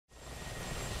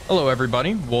Hello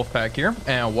everybody, Wolfpack here,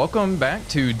 and welcome back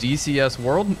to DCS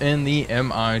World in the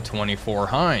Mi-24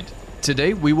 Hind.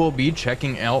 Today we will be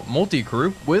checking out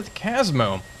Multicrew with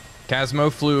Casmo. Casmo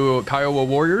flew Kiowa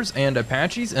Warriors and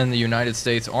Apaches in the United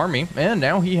States Army, and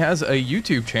now he has a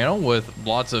YouTube channel with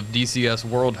lots of DCS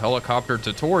World helicopter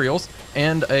tutorials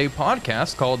and a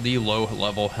podcast called the Low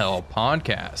Level Hell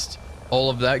Podcast. All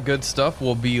of that good stuff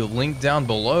will be linked down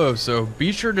below, so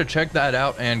be sure to check that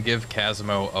out and give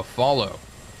Casmo a follow.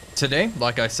 Today,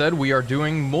 like I said, we are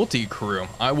doing Multicrew.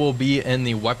 I will be in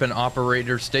the weapon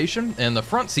operator station in the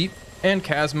front seat, and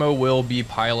Casmo will be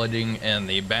piloting in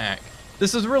the back.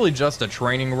 This is really just a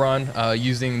training run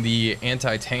using the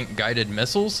anti-tank guided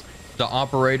missiles. The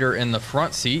operator in the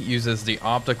front seat uses the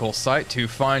optical sight to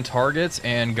find targets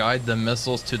and guide the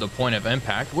missiles to the point of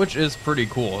impact, which is pretty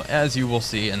cool, as you will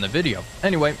see in the video.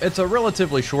 Anyway, it's a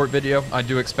relatively short video. I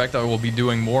do expect I will be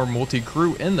doing more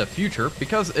Multicrew in the future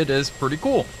because it is pretty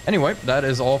cool. Anyway, that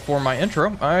is all for my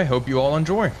intro. I hope you all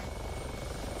enjoy.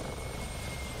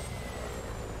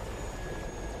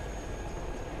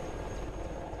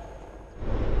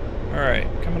 Alright,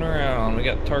 coming around. We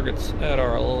got targets at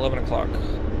our 11 o'clock.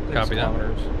 Copy that.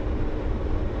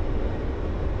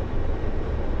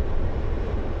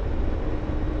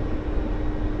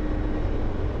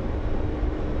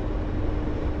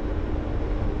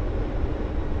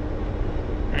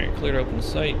 Alright, cleared open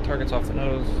sight. Targets off the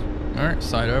nose. Alright,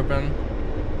 sight open.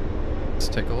 Let's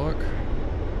take a look.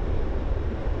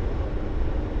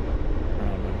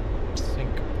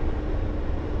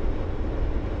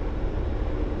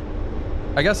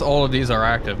 I guess all of these are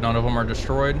active. None of them are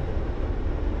destroyed.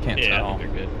 Can't tell. Yeah, I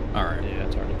think they're good. All right. Yeah,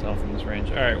 it's hard to tell from this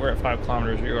range. All right, we're at 5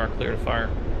 kilometers. You are clear to fire.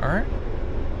 All right.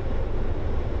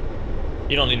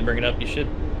 You don't need to bring it up. You should.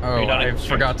 Oh, I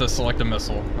forgot to select a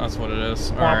missile. That's what it is.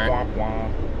 All right. Womp,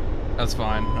 womp. That's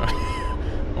fine.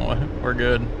 We're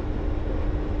good. All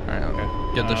right.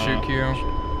 Okay. Get the shoot cue.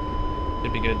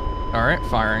 Should be good. All right.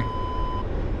 Firing.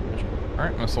 All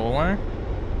right. Missile away.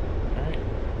 All right.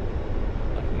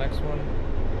 Next one.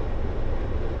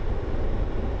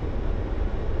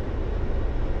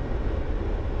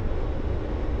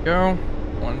 Go.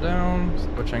 One down.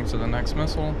 Switching to the next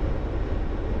missile.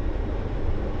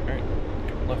 Alright.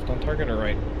 Left on target or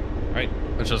right? Right.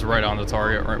 It's just right on the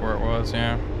target, right where it was,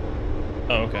 yeah.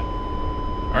 Oh, okay.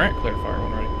 Alright, clear to fire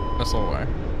when ready. Missile away.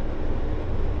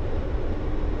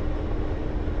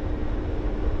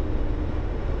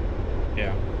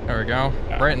 Yeah. There we go.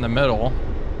 Right in the middle.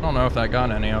 I don't know if that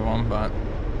got any of them, but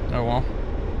oh well.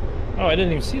 Oh, I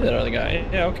didn't even see that other guy.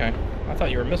 Yeah, okay. I thought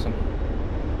you were missing.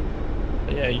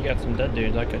 But yeah, you got some dead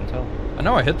dudes. I couldn't tell. I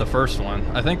know I hit the first one.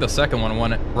 I think the second one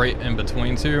went right in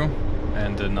between two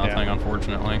and did nothing,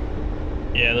 unfortunately.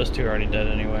 Yeah, those two are already dead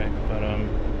anyway. But all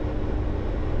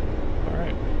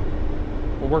right.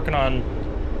 We're working on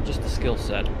just the skill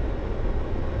set.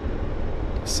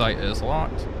 Sight is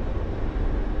locked.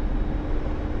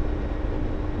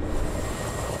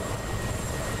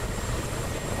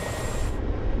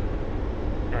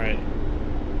 All right.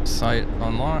 Sight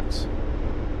unlocked.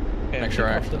 Yeah, make sure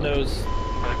I off the nose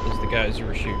is the guys you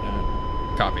were shooting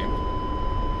at. Copy.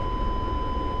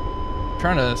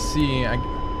 Trying to see.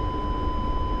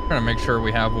 Trying to make sure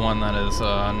we have one that is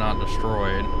not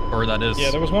destroyed, or that is.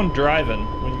 Yeah, there was one driving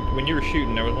when you were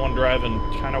shooting. There was one driving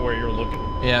kind of where you were looking.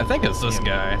 Yeah, I think it's this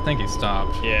guy. I think he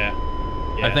stopped. Yeah.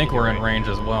 I think we're in range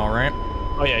as well, right?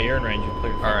 Oh yeah, you're in range. You're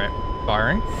clear. All right,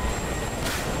 firing.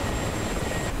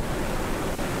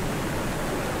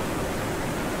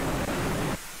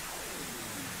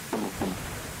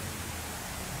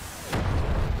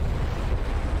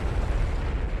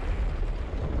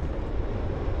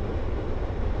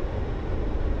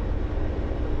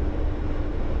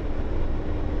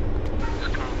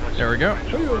 There we go.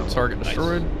 Target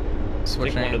destroyed. Nice.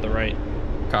 Switching. Take one to the right.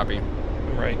 Copy.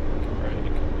 Come right. Come right.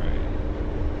 Come right.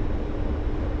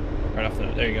 Right off the.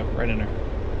 There you go. Right in there.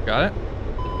 Got it.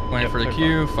 Waiting for the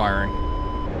cue. Firing.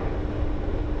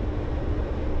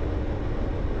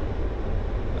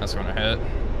 That's gonna hit.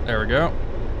 There we go.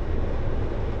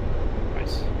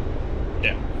 Nice.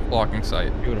 Yeah. Blocking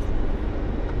sight. Beautiful.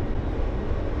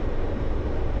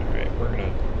 All right, we're gonna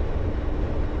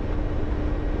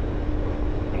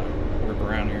whip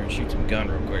around here and shoot some gun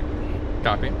real quick.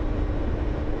 Copy.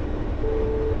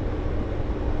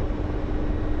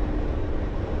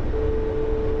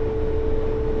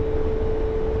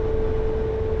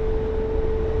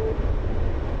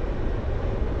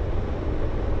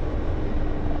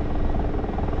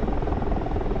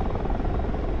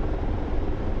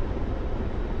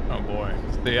 Oh boy.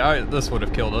 See, this would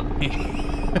have killed me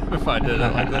if I did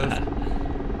it like this.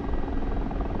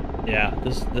 Yeah,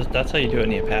 that's how you do it in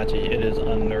the Apache. It is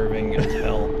unnerving as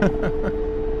hell.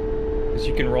 Because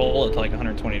you can roll it to like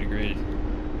 120 degrees.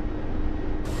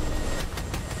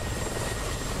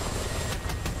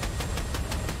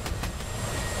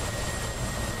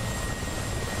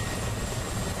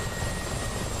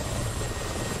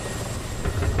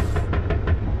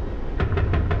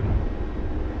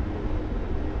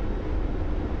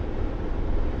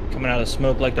 Coming out of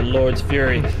smoke like the Lord's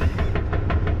fury.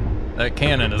 That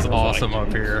cannon is awesome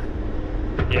up here.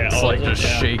 Yeah, it's like just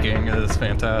shaking. It's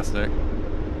fantastic.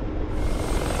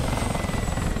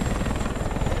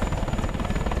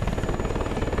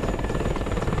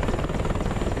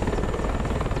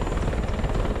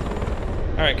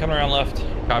 All right, coming around left.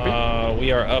 Copy.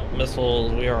 We are up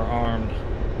missiles. We are armed.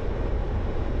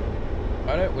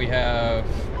 Got it. We have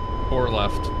 4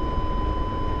 left.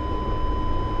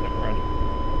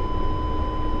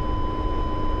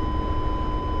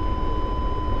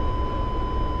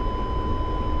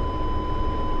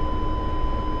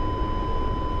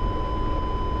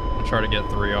 Try to get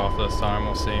 3 off this time.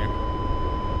 We'll see.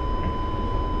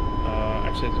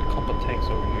 Actually, there's a couple of tanks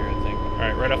over here, I think. All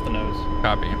right, right off the nose.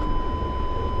 Copy.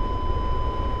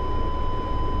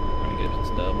 Let me get its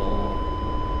double.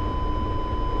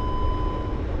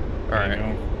 All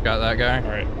right, got that guy. All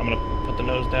right, I'm gonna put the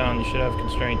nose down. You should have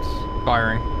constraints.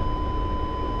 Firing.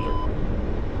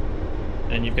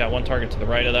 And you've got 1 target to the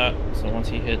right of that. So once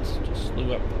he hits, just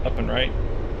slew up and right.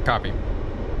 Copy.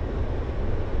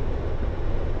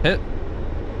 Hit.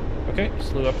 Okay,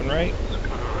 slew up and right.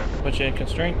 Put you in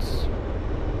constraints.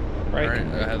 Right. All right,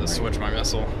 I had to switch my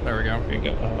missile. There we go. There you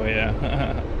go. Oh yeah.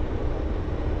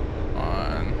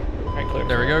 On. Right, clear.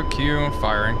 There we go. Q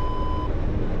firing.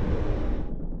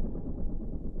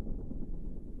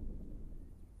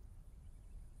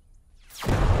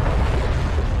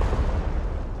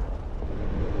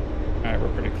 All right, we're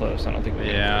pretty close. I don't think we.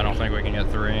 Yeah, I don't think we can get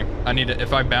 3. I need to.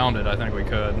 If I bound it, I think we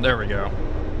could. There we go.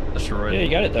 Destroyed. Yeah, you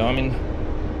got it though. I mean,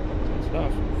 good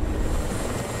stuff.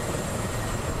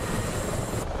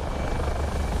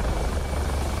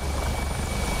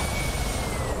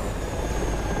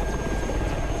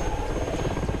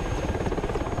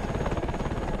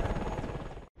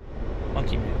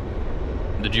 Monkey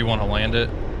man. Did you want to land it?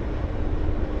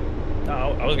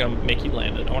 No, I was gonna make you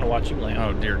land it. I want to watch you land.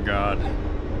 Oh dear God.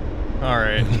 All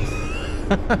right.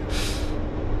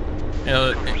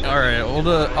 Yeah, all right.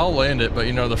 Well, I'll land it, but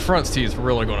you know the front seat is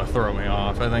really going to throw me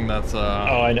off. I think that's. Oh,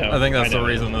 I know. I think that's the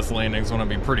reason this landing's going to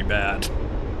be pretty bad.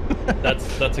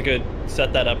 That's a good.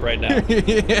 Set that up right now.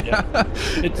 Yeah.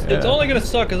 It's only going to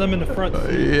suck because I'm in the front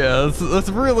seat. Yeah, that's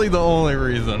really the only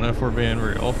reason, if we're being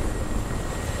real.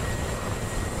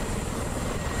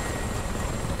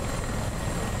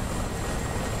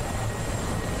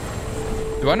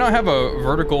 Do I not have a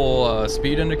vertical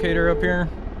speed indicator up here?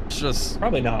 It's just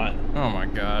probably not. Oh my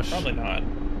gosh. Probably not.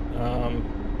 All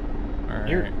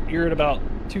right. You're at about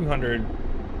 200,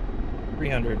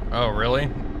 300. Oh really?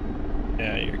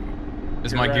 Yeah.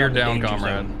 Is my gear down,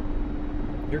 comrade?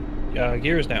 Your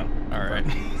gear is down. All right.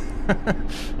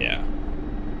 Yeah.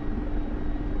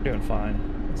 Doing fine.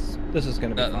 This is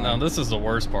gonna be fine. No, this is the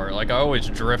worst part. Like I always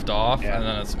drift off, and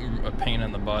then it's a pain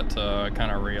in the butt to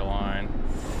kind of realign.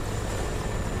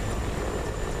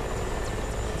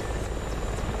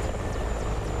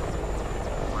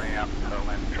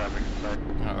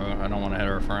 Uh-oh, I don't want to hit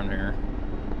our friend here.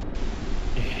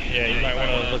 Yeah, you might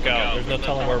want to look out. There's no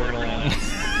telling where we're going to land.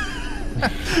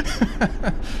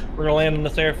 We're going to land in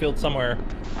this airfield somewhere.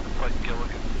 Like Killian,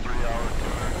 3-hour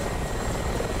tour.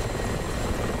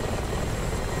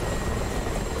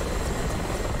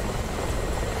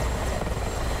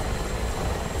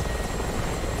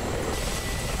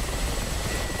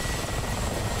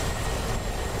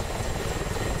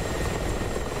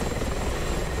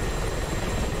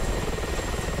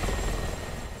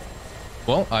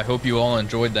 Well, I hope you all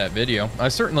enjoyed that video. I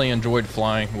certainly enjoyed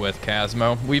flying with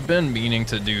Casmo. We've been meaning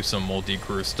to do some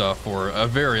multi-crew stuff for a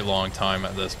very long time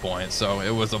at this point, so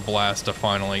it was a blast to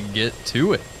finally get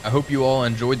to it. I hope you all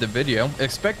enjoyed the video.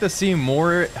 Expect to see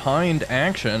more Hind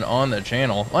action on the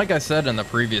channel. Like I said in the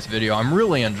previous video, I'm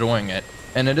really enjoying it,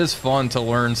 and it is fun to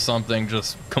learn something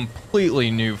just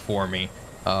completely new for me,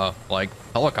 like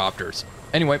helicopters.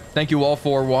 Anyway, thank you all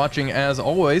for watching. As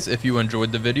always, if you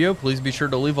enjoyed the video, please be sure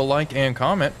to leave a like and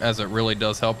comment, as it really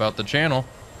does help out the channel.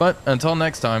 But until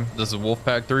next time, this is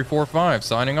Wolfpack345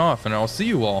 signing off, and I'll see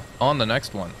you all on the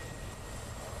next one.